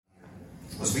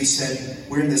As we said,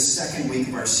 we're in the second week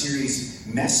of our series,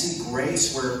 Messy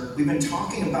Grace, where we've been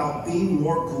talking about being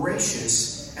more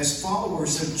gracious as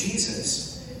followers of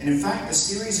Jesus. And in fact, the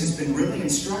series has been really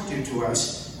instructive to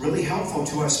us, really helpful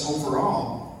to us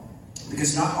overall,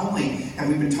 because not only have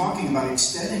we been talking about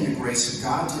extending the grace of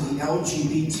God to the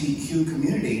LGBTQ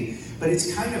community, but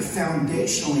it's kind of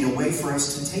foundationally a way for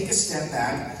us to take a step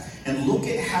back and look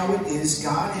at how it is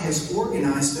God has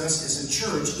organized us as a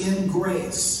church in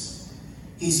grace.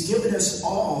 He's given us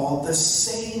all the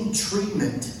same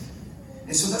treatment.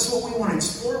 And so that's what we want to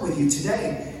explore with you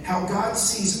today, how God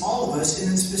sees all of us,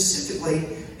 and then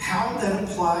specifically how that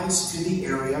applies to the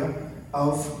area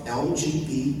of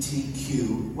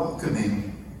LGBTQ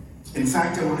welcoming. In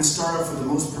fact, I want to start off with the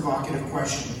most provocative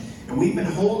question. And we've been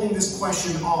holding this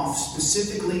question off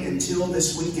specifically until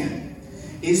this weekend.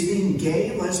 Is being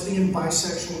gay, lesbian,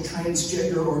 bisexual,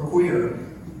 transgender, or queer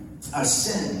a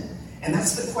sin? And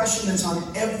that's the question that's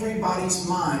on everybody's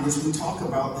mind as we talk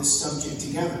about this subject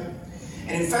together.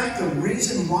 And in fact, the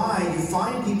reason why you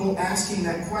find people asking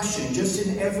that question just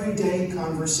in everyday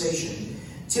conversation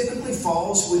typically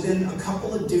falls within a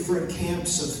couple of different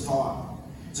camps of thought.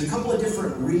 There's a couple of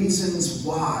different reasons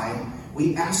why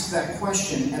we ask that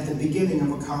question at the beginning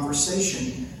of a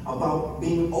conversation about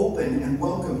being open and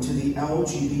welcome to the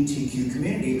LGBTQ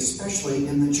community, especially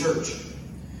in the church.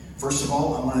 First of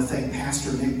all, I want to thank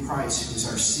Pastor Nick Price, who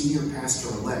is our senior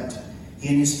pastor-elect. He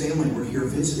and his family were here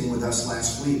visiting with us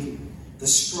last week. The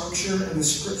structure and the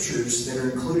scriptures that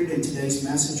are included in today's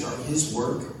message are his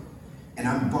work, and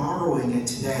I'm borrowing it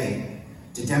today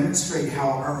to demonstrate how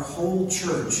our whole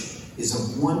church is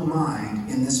of one mind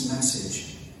in this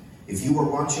message. If you were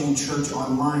watching church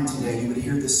online today, you would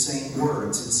hear the same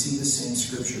words and see the same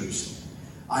scriptures.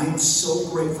 I am so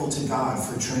grateful to God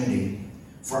for Trinity,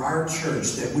 for our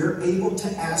church, that we're able to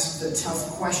ask the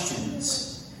tough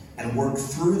questions and work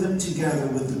through them together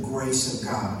with the grace of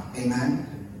God. Amen?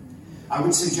 I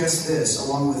would suggest this,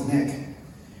 along with Nick,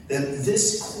 that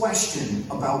this question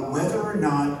about whether or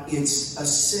not it's a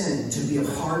sin to be a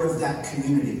part of that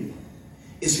community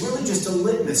is really just a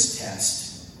litmus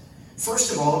test.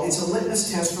 First of all, it's a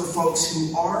litmus test for folks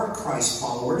who are Christ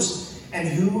followers and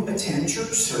who attend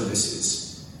church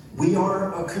services. We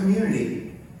are a community.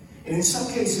 And in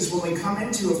some cases, when we come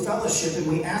into a fellowship and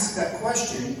we ask that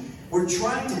question, we're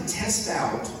trying to test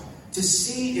out to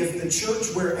see if the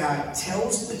church we're at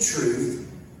tells the truth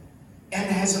and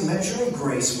has a measure of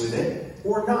grace with it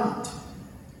or not.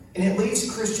 And it leaves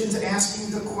Christians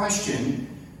asking the question,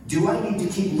 do I need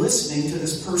to keep listening to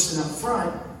this person up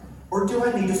front, or do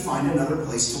I need to find another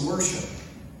place to worship?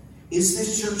 Is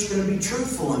this church going to be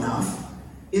truthful enough?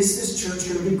 Is this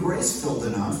church going to be grace-filled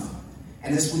enough?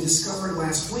 And as we discovered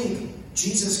last week,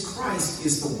 Jesus Christ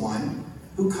is the one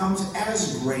who comes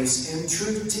as grace and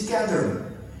truth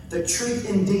together. The truth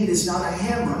indeed is not a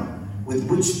hammer with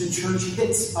which the church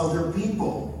hits other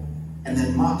people and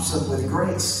then mops up with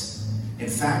grace. In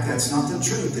fact, that's not the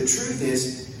truth. The truth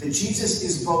is that Jesus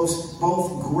is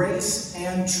both grace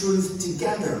and truth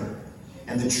together.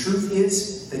 And the truth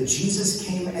is that Jesus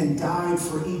came and died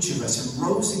for each of us and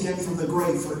rose again from the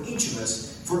grave for each of us,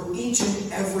 for each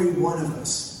and every one of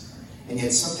us. And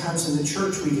yet sometimes in the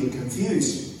church we get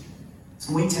confused.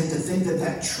 And we tend to think that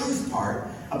that truth part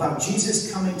about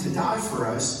Jesus coming to die for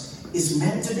us is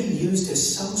meant to be used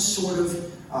as some sort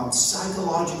of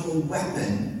psychological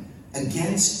weapon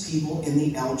against people in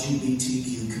the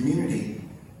LGBTQ community.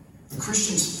 The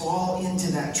Christians fall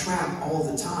into that trap all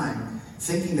the time,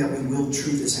 thinking that we wield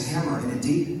truth as a hammer. And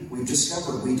indeed, we've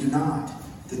discovered we do not.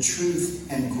 The truth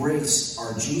and grace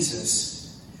are Jesus.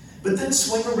 But then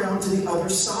swing around to the other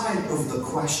side of the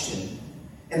question.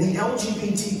 And the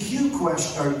LGBTQ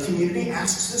community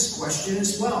asks this question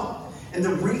as well. And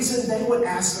the reason they would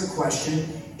ask the question,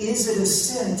 is it a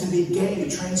sin to be gay,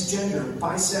 transgender,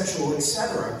 bisexual,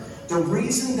 etc.? The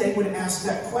reason they would ask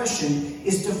that question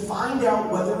is to find out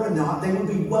whether or not they would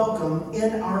be welcome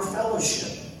in our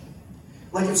fellowship.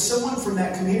 Like if someone from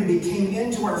that community came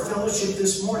into our fellowship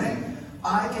this morning,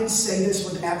 I can say this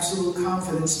with absolute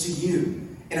confidence to you.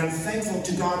 And I'm thankful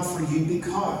to God for you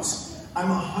because I'm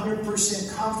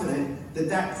 100% confident that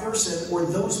that person or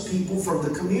those people from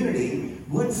the community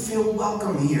would feel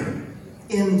welcome here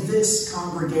in this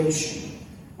congregation.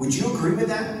 Would you agree with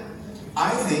that? I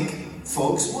think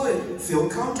folks would feel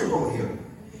comfortable here.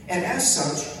 And as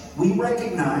such, we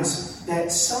recognize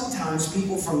that sometimes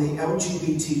people from the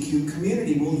LGBTQ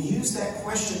community will use that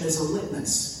question as a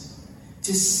litmus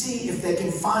to see if they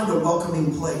can find a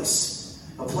welcoming place.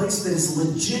 A place that is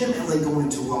legitimately going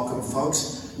to welcome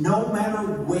folks, no matter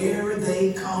where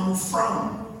they come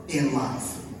from in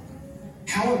life.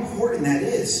 How important that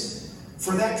is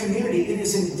For that community, it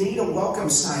is indeed a welcome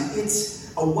sign.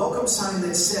 It's a welcome sign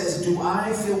that says, do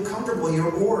I feel comfortable here,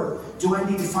 or do I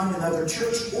need to find another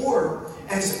church? Or,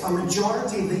 as a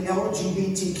majority of the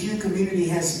LGBTQ community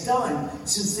has done,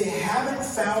 since they haven't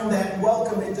found that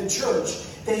welcome at the church,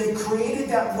 they have created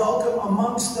that welcome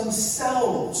amongst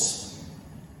themselves.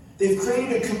 They've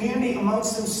created a community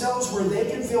amongst themselves where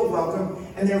they can feel welcome,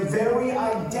 and their very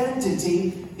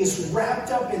identity is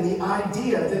wrapped up in the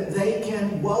idea that they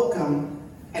can welcome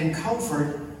and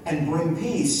comfort and bring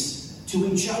peace to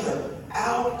each other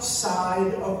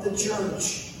outside of the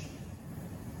church.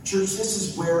 Church, this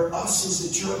is where us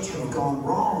as a church have gone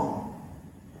wrong.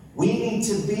 We need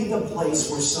to be the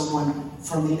place where someone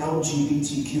from the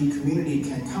LGBTQ community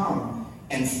can come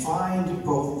and find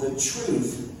both the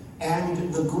truth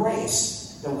and the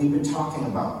grace that we've been talking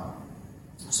about.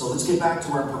 So let's get back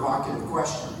to our provocative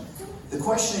question. The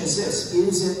question is this: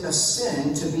 is it a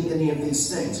sin to be any of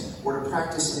these things, or to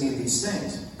practice any of these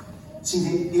things?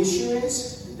 See, the issue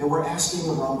is that we're asking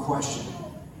the wrong question.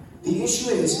 The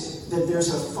issue is that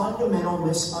there's a fundamental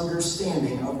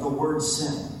misunderstanding of the word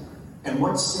sin, and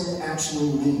what sin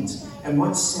actually means, and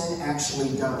what sin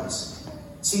actually does.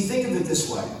 See, think of it this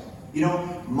way. You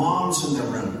know, moms in the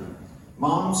room.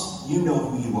 Moms, you know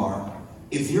who you are.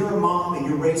 If you're a mom and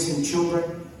you're raising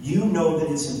children, you know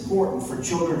that it's important for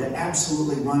children to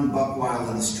absolutely run buck wild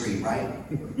in the street, right?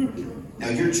 Now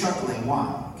you're chuckling,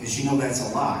 why? Because you know that's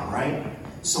a lie, right?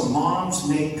 So moms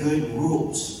make good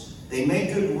rules. They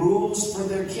make good rules for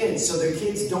their kids so their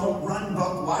kids don't run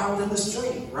buck wild in the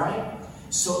street, right?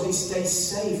 So they stay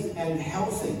safe and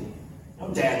healthy. You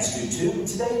know, dads do too.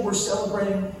 Today we're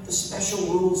celebrating the special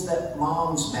rules that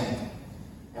moms make.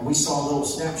 And we saw a little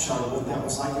snapshot of what that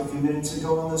was like a few minutes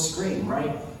ago on the screen,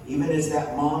 right? Even as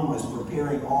that mom was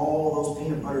preparing all those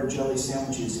peanut butter jelly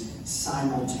sandwiches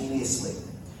simultaneously.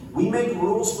 We make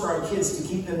rules for our kids to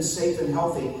keep them safe and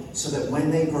healthy so that when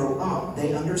they grow up,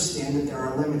 they understand that there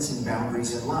are limits and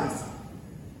boundaries in life.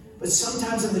 But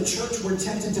sometimes in the church, we're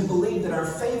tempted to believe that our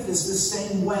faith is the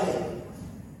same way.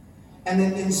 And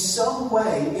that in some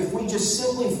way, if we just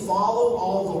simply follow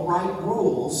all the right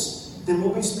rules, then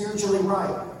we'll be spiritually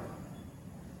right.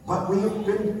 But we've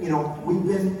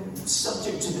been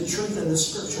subject to the truth in the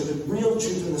Scripture, the real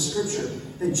truth in the Scripture,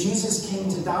 that Jesus came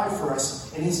to die for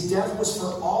us, and his death was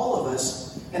for all of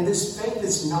us. And this faith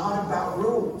is not about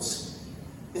rules.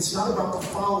 It's not about the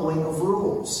following of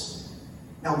rules.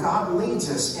 Now, God leads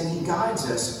us and he guides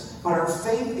us, but our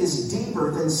faith is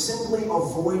deeper than simply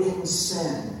avoiding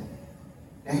sin.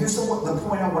 Now, here's the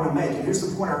point I want to make, and here's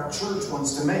the point our church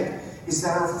wants to make, is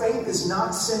that our faith is not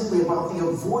simply about the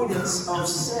avoidance of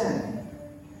sin.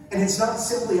 And it's not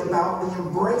simply about the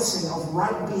embracing of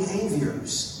right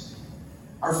behaviors.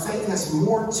 Our faith has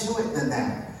more to it than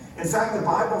that. In fact, the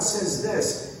Bible says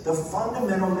this: the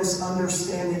fundamental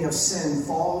misunderstanding of sin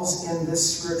falls in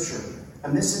this scripture, a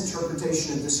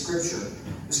misinterpretation of the scripture.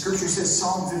 The scripture says,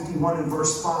 Psalm 51 and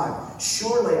verse 5,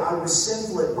 "Surely I was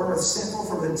sinful at birth, sinful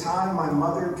from the time my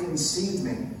mother conceived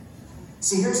me."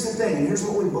 See, here's the thing, and here's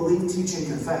what we believe, teach, and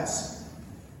confess.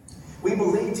 We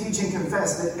believe, teach, and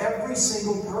confess that every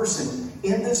single person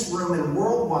in this room and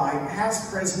worldwide,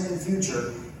 past, present, and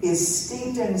future, is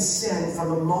steeped in sin from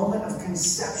the moment of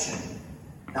conception.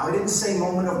 Now, I didn't say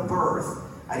moment of birth.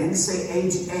 I didn't say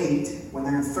age 8 when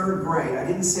they're in 3rd grade. I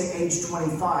didn't say age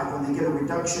 25 when they get a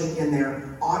reduction in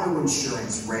their auto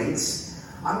insurance rates.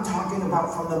 I'm talking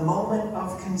about from the moment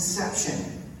of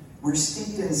conception. We're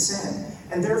steeped in sin.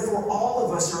 And therefore, all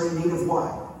of us are in need of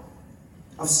what?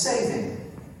 Of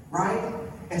saving, right?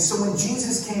 And so when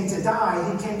Jesus came to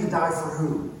die, he came to die for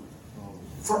who?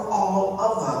 For all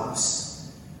of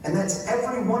us. And that's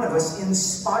every one of us in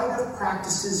spite of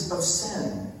practices of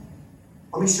sin.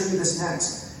 Let me show you this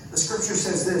next. The scripture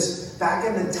says this: back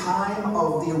in the time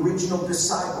of the original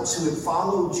disciples who had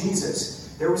followed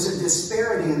Jesus, there was a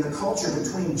disparity in the culture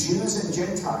between Jews and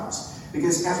Gentiles.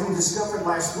 Because as we discovered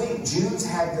last week, Jews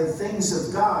had the things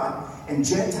of God, and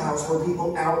Gentiles were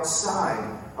people outside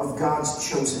of God's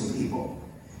chosen people.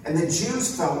 And the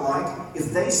Jews felt like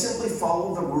if they simply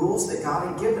followed the rules that God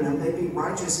had given them, they'd be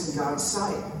righteous in God's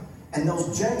sight. And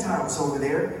those Gentiles over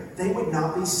there, they would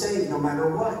not be saved no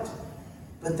matter what.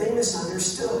 But they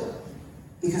misunderstood.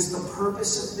 Because the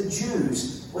purpose of the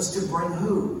Jews was to bring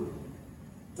who?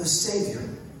 The Savior,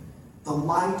 the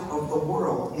light of the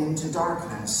world, into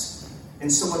darkness.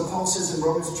 And so when Paul says in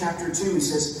Romans chapter 2, he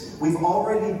says, we have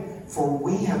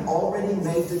already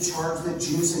made the charge that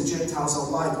Jews and Gentiles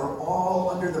alike are all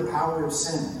under the power of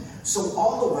sin. So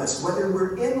all of us, whether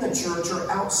we're in the church or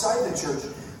outside the church,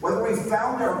 whether we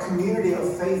found our community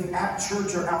of faith at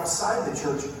church or outside the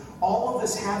church, all of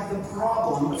us have the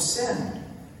problem of sin.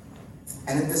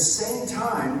 And at the same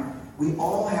time, we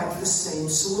all have the same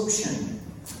solution.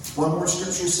 One more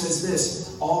scripture says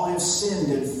this: all have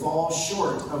sinned and fall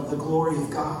short of the glory of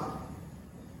God.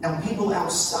 Now, people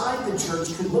outside the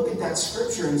church could look at that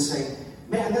scripture and say,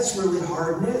 man, that's really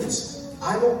hard news.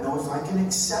 I don't know if I can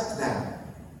accept that.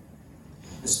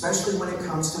 Especially when it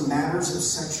comes to matters of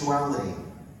sexuality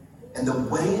and the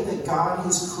way that God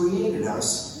has created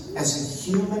us as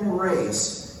a human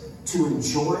race to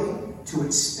enjoy, to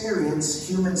experience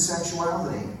human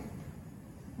sexuality.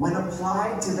 When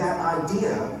applied to that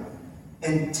idea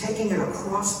and taking it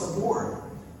across the board,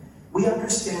 we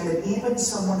understand that even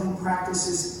someone who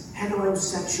practices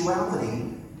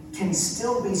heterosexuality can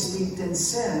still be steeped in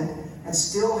sin and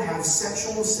still have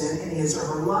sexual sin in his or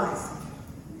her life.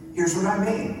 Here's what I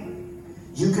mean.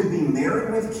 You could be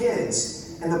married with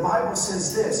kids, and the Bible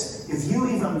says this: if you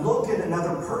even look at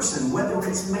another person, whether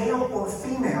it's male or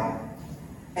female,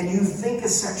 and you think a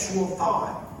sexual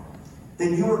thought,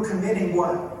 then you are committing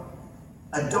what?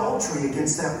 Adultery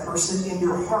against that person in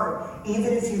your heart,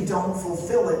 even if you don't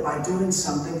fulfill it by doing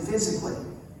something physically.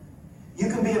 You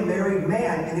can be a married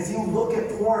man, and if you look at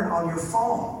porn on your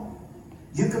phone,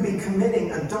 you could be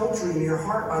committing adultery in your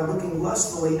heart by looking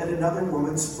lustfully at another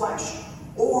woman's flesh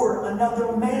or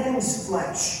another man's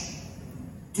flesh.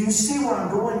 Do you see where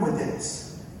I'm going with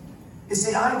this? It's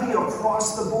the idea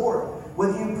across the board.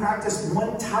 Whether you practice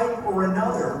one type or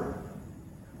another,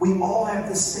 we all have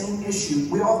the same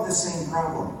issue. We all have the same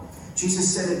problem.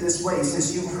 Jesus said it this way. He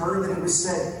says, you've heard that it was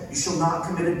said, you shall not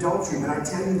commit adultery. But I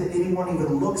tell you that anyone who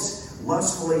even looks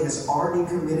lustfully has already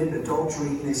committed adultery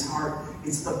in his heart.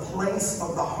 It's the place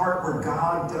of the heart where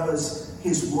God does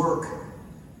his work.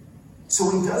 So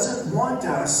he doesn't want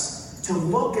us to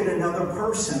look at another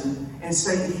person and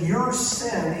say, your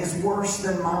sin is worse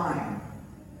than mine.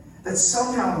 That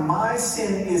somehow my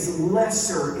sin is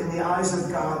lesser in the eyes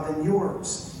of God than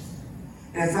yours.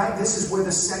 And in fact, this is where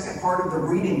the second part of the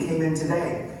reading came in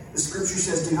today. The scripture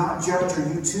says, do not judge,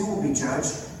 or you too will be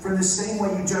judged. For in the same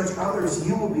way you judge others,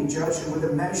 you will be judged. And with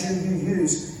the measure you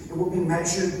use, it will be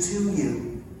measured to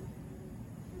you.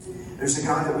 There's a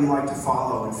guy that we like to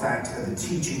follow. In fact, the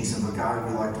teachings of a guy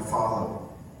we like to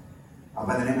follow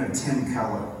by the name of Tim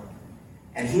Keller.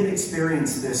 And he had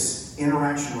experienced this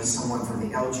interaction with someone from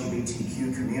the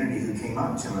LGBTQ community who came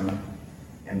up to him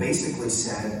and basically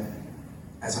said,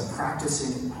 as a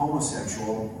practicing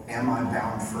homosexual, am I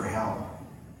bound for hell?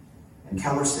 And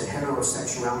Keller said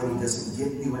heterosexuality doesn't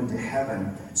get you into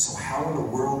heaven, so how in the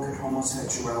world could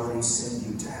homosexuality send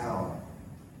you to hell?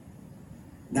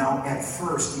 Now, at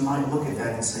first, you might look at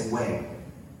that and say, wait,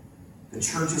 the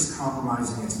church is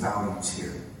compromising its values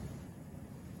here.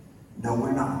 No,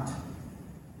 we're not.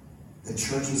 The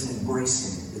church is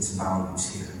embracing its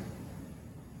values here.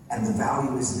 And the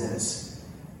value is this: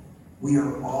 we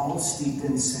are all steeped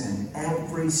in sin,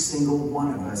 every single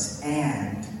one of us,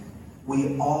 and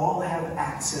we all have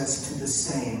access to the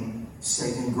same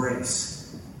saving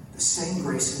grace, the same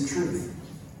grace and truth.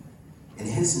 And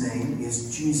his name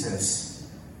is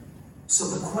Jesus. So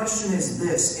the question is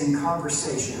this in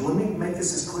conversation, and let me make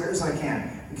this as clear as I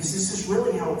can, because this is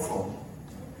really helpful.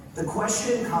 The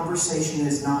question in conversation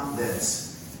is not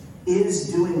this: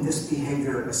 is doing this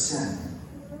behavior a sin?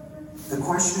 The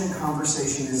question in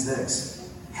conversation is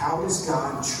this: how does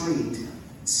God treat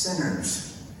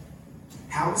sinners?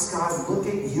 How does God look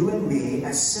at you and me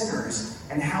as sinners,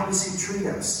 and how does he treat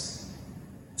us?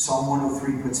 Psalm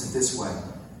 103 puts it this way: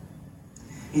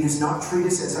 he does not treat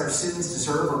us as our sins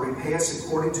deserve, or repay us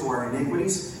according to our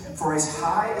iniquities. For as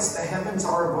high as the heavens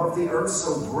are above the earth,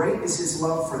 so great is his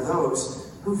love for those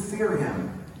who fear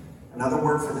him. Another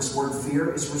word for this word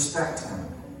fear is respect him.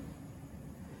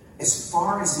 As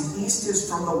far as the east is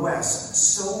from the west,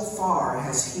 so far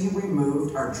has he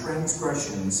removed our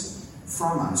transgressions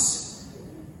from us.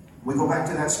 We go back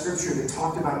to that scripture that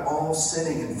talked about all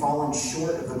sinning and falling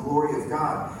short of the glory of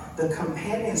God. The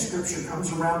companion scripture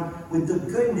comes around with the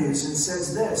good news and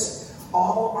says this: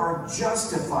 all are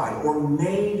justified or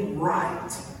made right,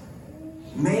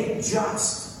 made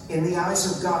just in the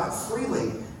eyes of God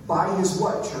freely by his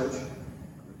what, church?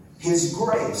 His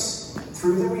grace,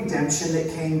 through the redemption that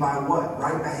came by what?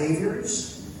 Right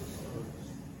behaviors?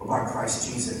 Or by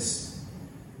Christ Jesus?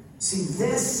 See,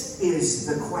 this is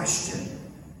the question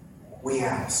we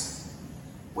ask.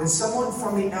 When someone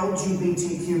from the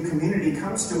LGBTQ community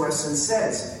comes to us and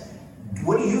says,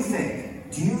 what do you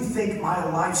think? Do you think my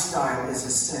lifestyle is a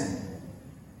sin?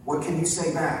 What can you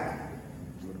say back?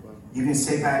 You can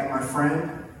say back, my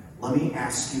friend, let me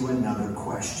ask you another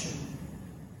question.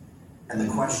 And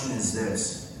the question is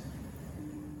this: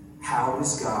 how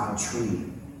does God treat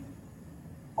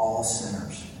all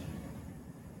sinners.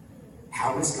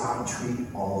 How does God treat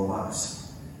all of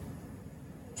us?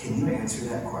 Can you answer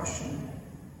that question?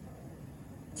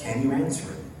 Can you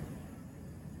answer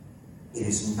it? It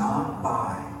is not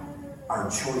by our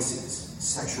choices,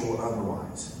 sexual or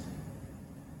otherwise,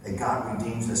 that God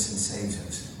redeems us and saves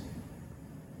us.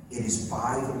 It is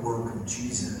by the work of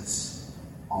Jesus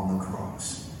on the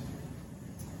cross.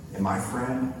 And my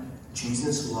friend,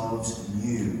 Jesus loves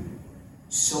you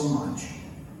so much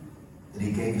that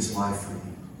he gave his life for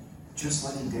you, just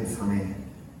like he did for me.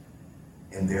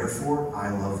 And therefore, I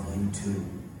love you too.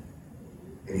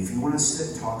 And if you want to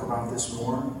sit and talk about this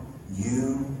more,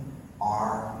 you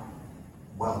are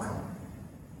welcome.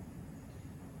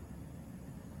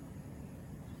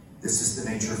 This is the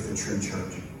nature of the true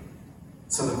church.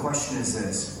 So the question is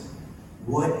this: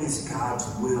 what is God's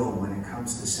will when it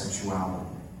comes to sexuality?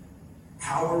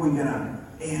 How are we going to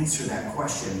answer that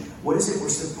question? What is it we're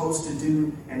supposed to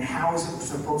do, and how is it we're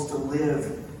supposed to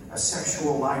live a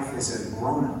sexual life as a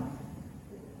grown-up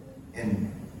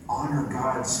and honor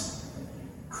God's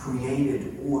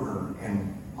created order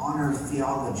and honor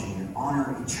theology and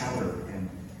honor each other and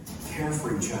care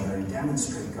for each other and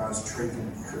demonstrate God's truth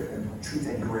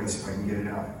and grace, if I can get it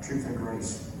out. Truth and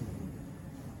grace.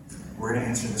 We're going to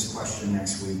answer this question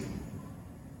next week.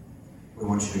 We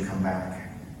want you to come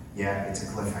back. Yeah, it's a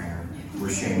cliffhanger.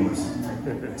 We're shameless.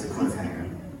 It's a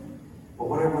cliffhanger. But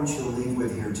what I want you to leave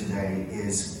with here today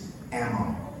is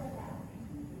ammo.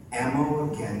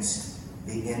 Ammo against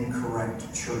the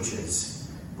incorrect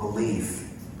church's belief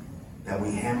that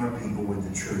we hammer people with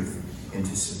the truth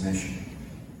into submission.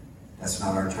 That's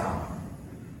not our job.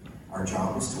 Our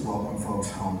job is to welcome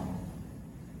folks home.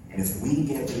 And if we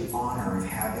get the honor of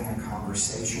having a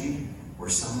conversation where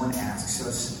someone asks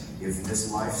us if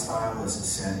this lifestyle is a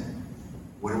sin,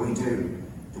 what do?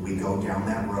 Do we go down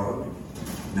that road?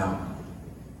 No.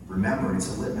 Remember,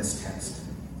 it's a litmus test.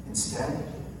 Instead,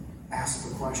 ask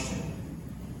the question: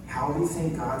 how do you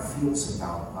think God feels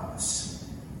about us?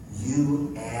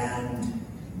 You and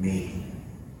me.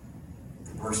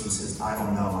 If the person says, I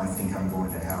don't know, I think I'm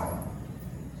going to hell,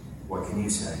 what can you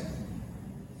say?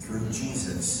 Through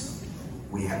Jesus,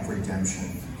 we have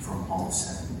redemption from all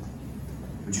sin.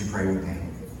 Would you pray with me?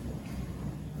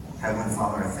 Heavenly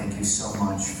Father, I thank you so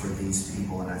much for these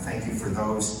people, and I thank you for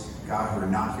those, God, who are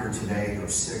not here today, who are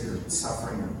sick or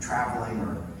suffering or traveling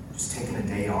or just taking a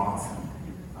day off.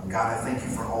 God, I thank you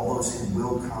for all those who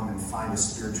will come and find a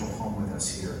spiritual home with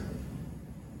us here.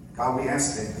 God, we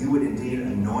ask that you would indeed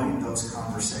anoint those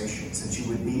conversations, that you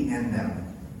would be in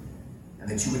them, and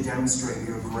that you would demonstrate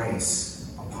your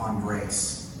grace upon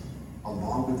grace,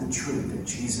 along with the truth that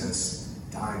Jesus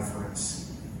died for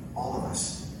us, all of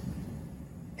us.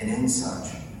 And in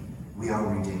such, we are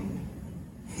redeemed.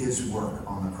 His work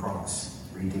on the cross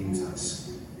redeems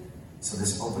us. So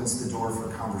this opens the door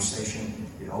for conversation.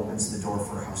 It opens the door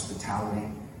for hospitality.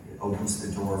 It opens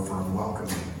the door for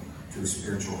welcoming to a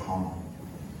spiritual home.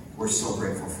 We're so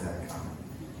grateful for that, God.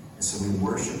 And so we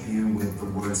worship you with the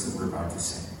words that we're about to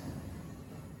sing.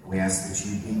 We ask that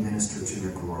you be ministered to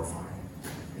and glorified.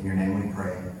 In your name we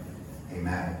pray.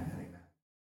 Amen.